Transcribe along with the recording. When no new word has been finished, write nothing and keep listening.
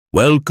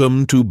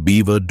Welcome to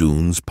Beaver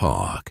Dunes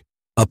Park,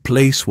 a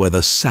place where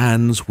the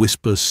sands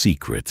whisper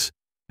secrets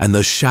and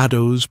the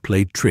shadows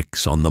play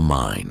tricks on the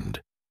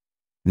mind.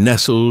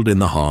 Nestled in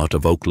the heart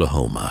of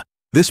Oklahoma,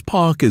 this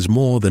park is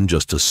more than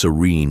just a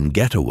serene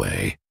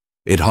getaway.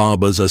 It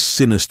harbors a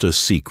sinister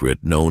secret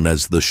known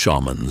as the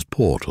Shaman's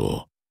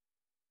portal.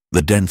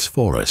 The dense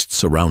forest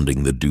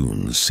surrounding the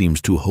dunes seems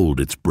to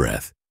hold its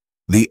breath,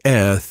 the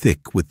air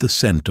thick with the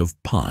scent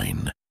of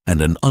pine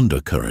and an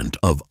undercurrent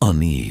of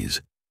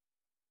unease.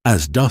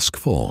 As dusk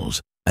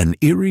falls, an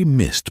eerie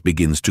mist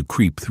begins to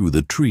creep through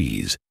the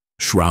trees,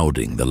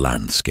 shrouding the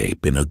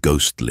landscape in a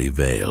ghostly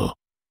veil.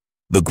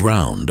 The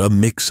ground, a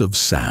mix of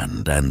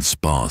sand and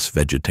sparse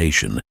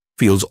vegetation,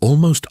 feels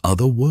almost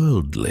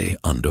otherworldly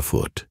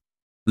underfoot.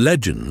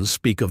 Legends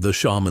speak of the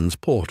Shaman's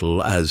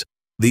portal as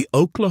the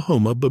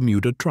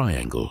Oklahoma-Bermuda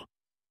Triangle.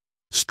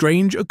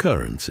 Strange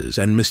occurrences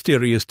and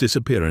mysterious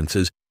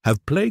disappearances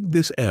have plagued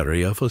this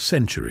area for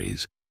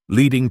centuries,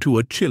 leading to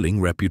a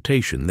chilling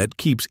reputation that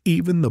keeps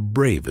even the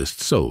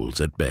bravest souls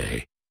at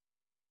bay.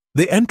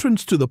 The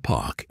entrance to the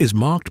park is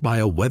marked by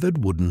a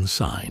weathered wooden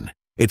sign,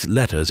 its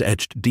letters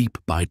etched deep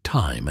by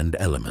time and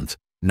elements,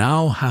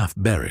 now half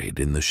buried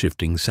in the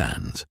shifting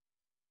sands.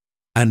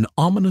 An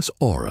ominous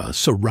aura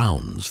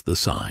surrounds the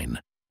sign,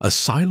 a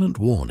silent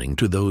warning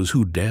to those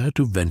who dare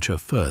to venture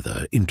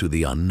further into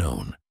the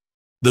unknown.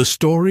 The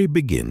story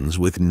begins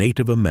with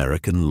Native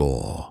American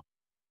lore.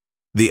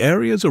 The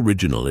area's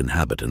original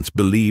inhabitants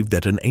believed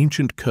that an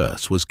ancient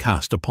curse was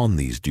cast upon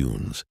these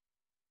dunes.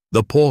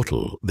 The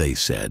portal, they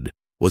said,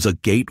 was a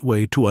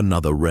gateway to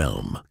another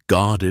realm,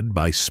 guarded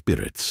by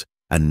spirits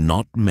and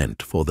not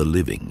meant for the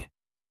living.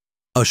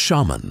 A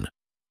shaman,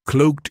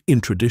 cloaked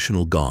in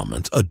traditional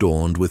garments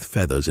adorned with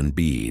feathers and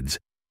beads,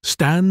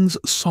 stands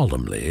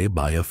solemnly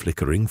by a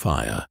flickering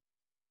fire.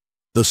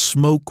 The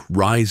smoke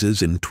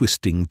rises in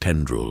twisting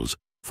tendrils,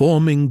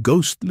 forming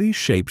ghostly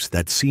shapes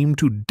that seem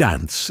to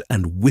dance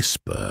and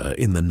whisper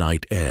in the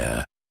night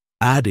air,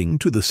 adding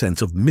to the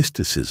sense of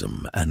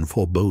mysticism and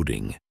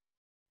foreboding.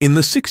 In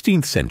the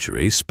 16th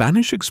century,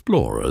 Spanish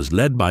explorers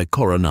led by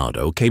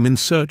Coronado came in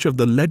search of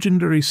the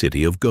legendary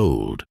city of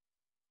gold.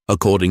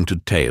 According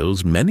to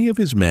tales, many of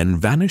his men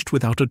vanished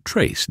without a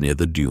trace near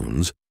the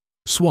dunes,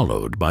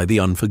 swallowed by the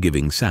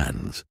unforgiving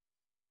sands.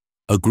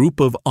 A group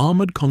of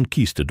armored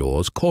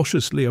conquistadors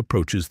cautiously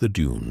approaches the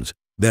dunes,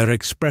 their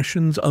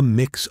expressions a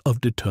mix of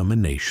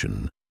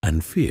determination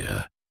and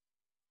fear.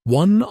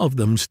 One of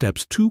them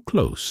steps too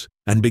close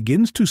and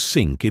begins to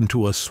sink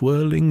into a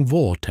swirling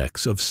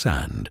vortex of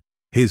sand,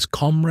 his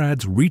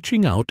comrades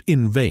reaching out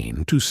in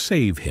vain to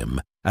save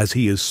him as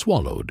he is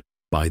swallowed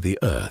by the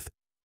earth.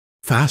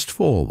 Fast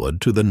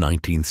forward to the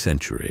 19th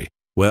century,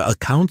 where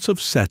accounts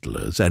of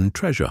settlers and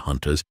treasure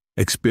hunters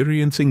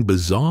experiencing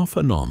bizarre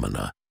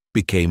phenomena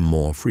became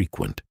more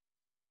frequent.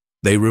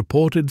 They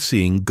reported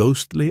seeing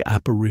ghostly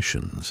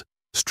apparitions,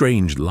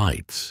 strange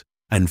lights,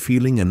 and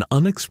feeling an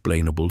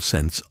unexplainable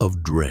sense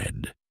of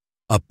dread.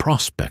 A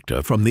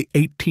prospector from the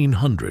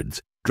 1800s,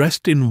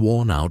 dressed in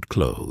worn-out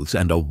clothes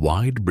and a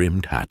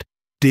wide-brimmed hat,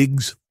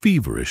 digs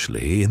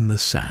feverishly in the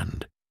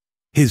sand.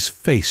 His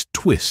face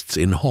twists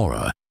in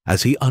horror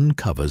as he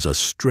uncovers a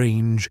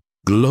strange,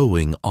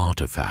 glowing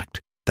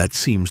artifact that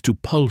seems to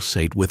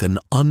pulsate with an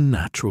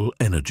unnatural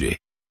energy,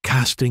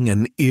 casting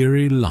an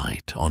eerie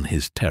light on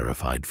his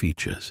terrified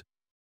features.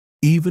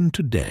 Even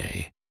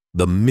today,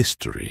 the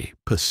mystery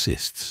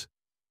persists.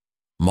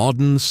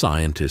 Modern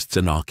scientists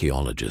and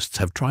archaeologists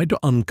have tried to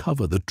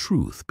uncover the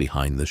truth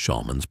behind the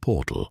Shaman's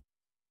portal.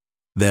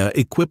 Their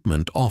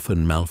equipment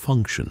often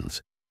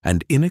malfunctions,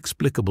 and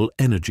inexplicable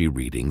energy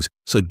readings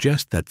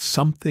suggest that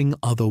something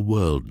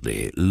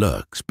otherworldly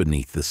lurks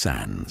beneath the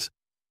sands.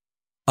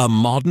 A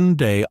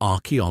modern-day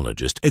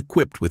archaeologist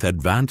equipped with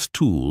advanced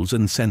tools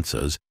and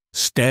sensors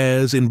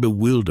stares in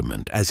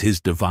bewilderment as his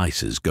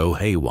devices go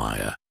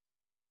haywire.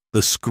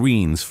 The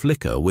screens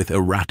flicker with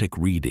erratic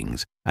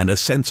readings, and a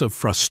sense of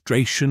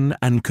frustration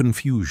and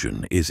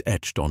confusion is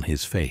etched on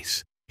his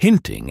face,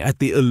 hinting at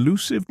the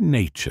elusive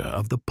nature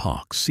of the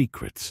park's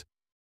secrets.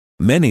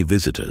 Many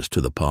visitors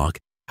to the park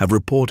have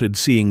reported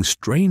seeing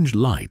strange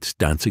lights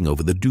dancing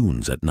over the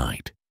dunes at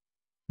night.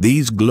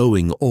 These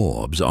glowing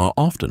orbs are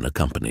often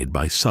accompanied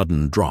by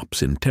sudden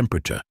drops in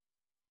temperature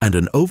and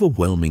an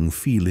overwhelming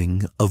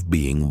feeling of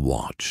being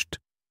watched.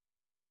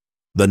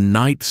 The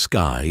night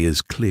sky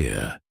is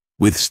clear,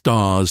 with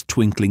stars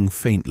twinkling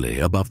faintly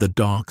above the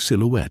dark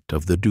silhouette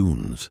of the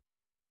dunes.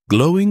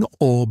 Glowing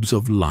orbs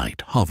of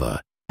light hover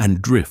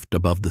and drift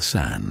above the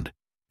sand,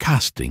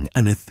 casting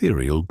an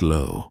ethereal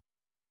glow.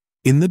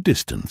 In the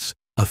distance,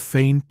 a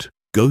faint,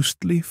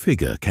 ghostly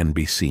figure can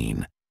be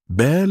seen,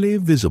 barely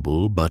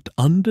visible but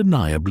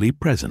undeniably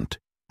present,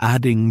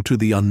 adding to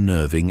the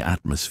unnerving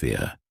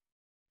atmosphere.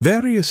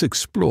 Various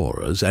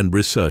explorers and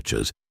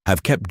researchers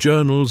have kept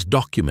journals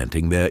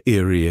documenting their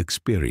eerie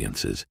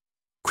experiences.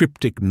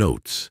 Cryptic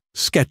notes,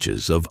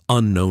 sketches of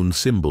unknown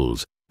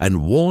symbols,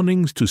 and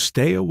warnings to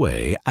stay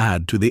away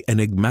add to the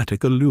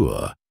enigmatic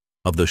allure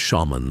of the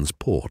Shaman's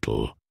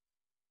portal.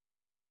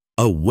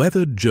 A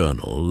weathered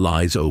journal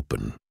lies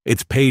open,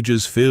 its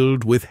pages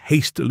filled with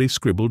hastily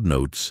scribbled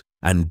notes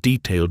and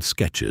detailed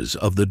sketches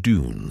of the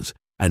dunes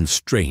and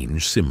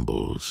strange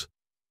symbols.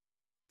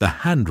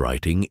 The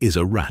handwriting is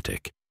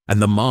erratic, and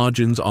the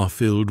margins are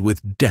filled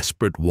with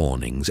desperate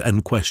warnings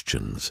and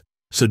questions,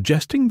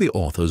 suggesting the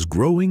author's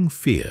growing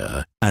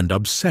fear and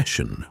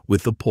obsession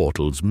with the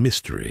portal's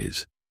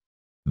mysteries.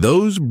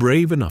 Those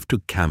brave enough to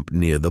camp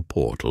near the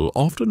portal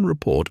often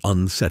report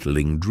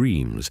unsettling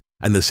dreams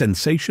and the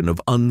sensation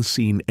of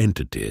unseen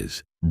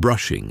entities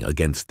brushing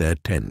against their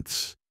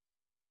tents.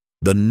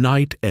 The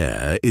night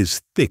air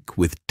is thick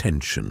with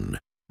tension,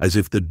 as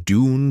if the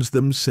dunes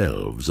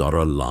themselves are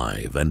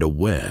alive and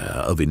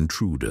aware of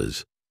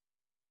intruders.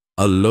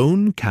 A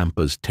lone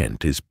camper's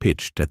tent is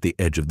pitched at the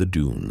edge of the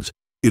dunes,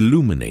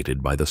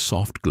 illuminated by the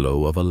soft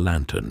glow of a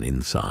lantern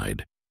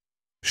inside.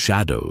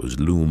 Shadows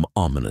loom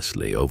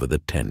ominously over the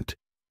tent,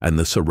 and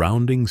the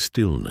surrounding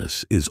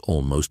stillness is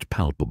almost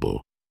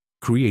palpable,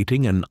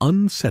 creating an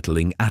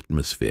unsettling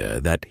atmosphere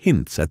that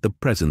hints at the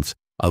presence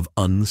of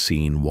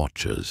unseen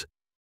watchers.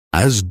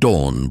 As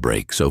dawn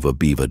breaks over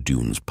Beaver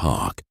Dunes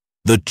Park,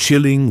 the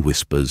chilling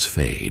whispers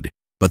fade,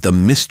 but the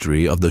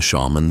mystery of the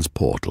Shaman's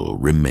portal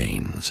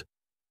remains.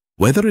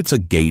 Whether it's a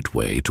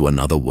gateway to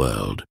another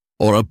world,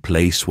 or a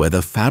place where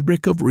the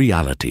fabric of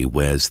reality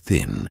wears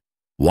thin,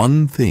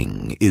 one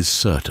thing is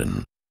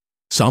certain: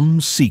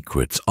 some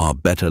secrets are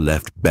better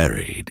left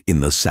buried in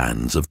the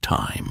sands of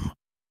time.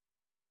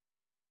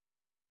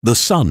 The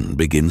sun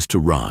begins to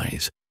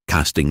rise,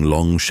 casting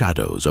long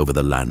shadows over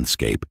the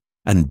landscape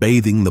and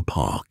bathing the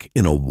park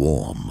in a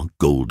warm,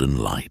 golden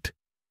light.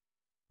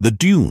 The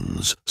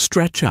dunes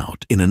stretch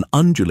out in an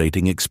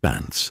undulating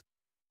expanse,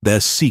 their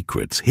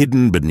secrets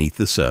hidden beneath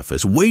the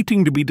surface,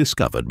 waiting to be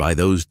discovered by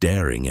those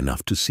daring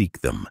enough to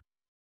seek them.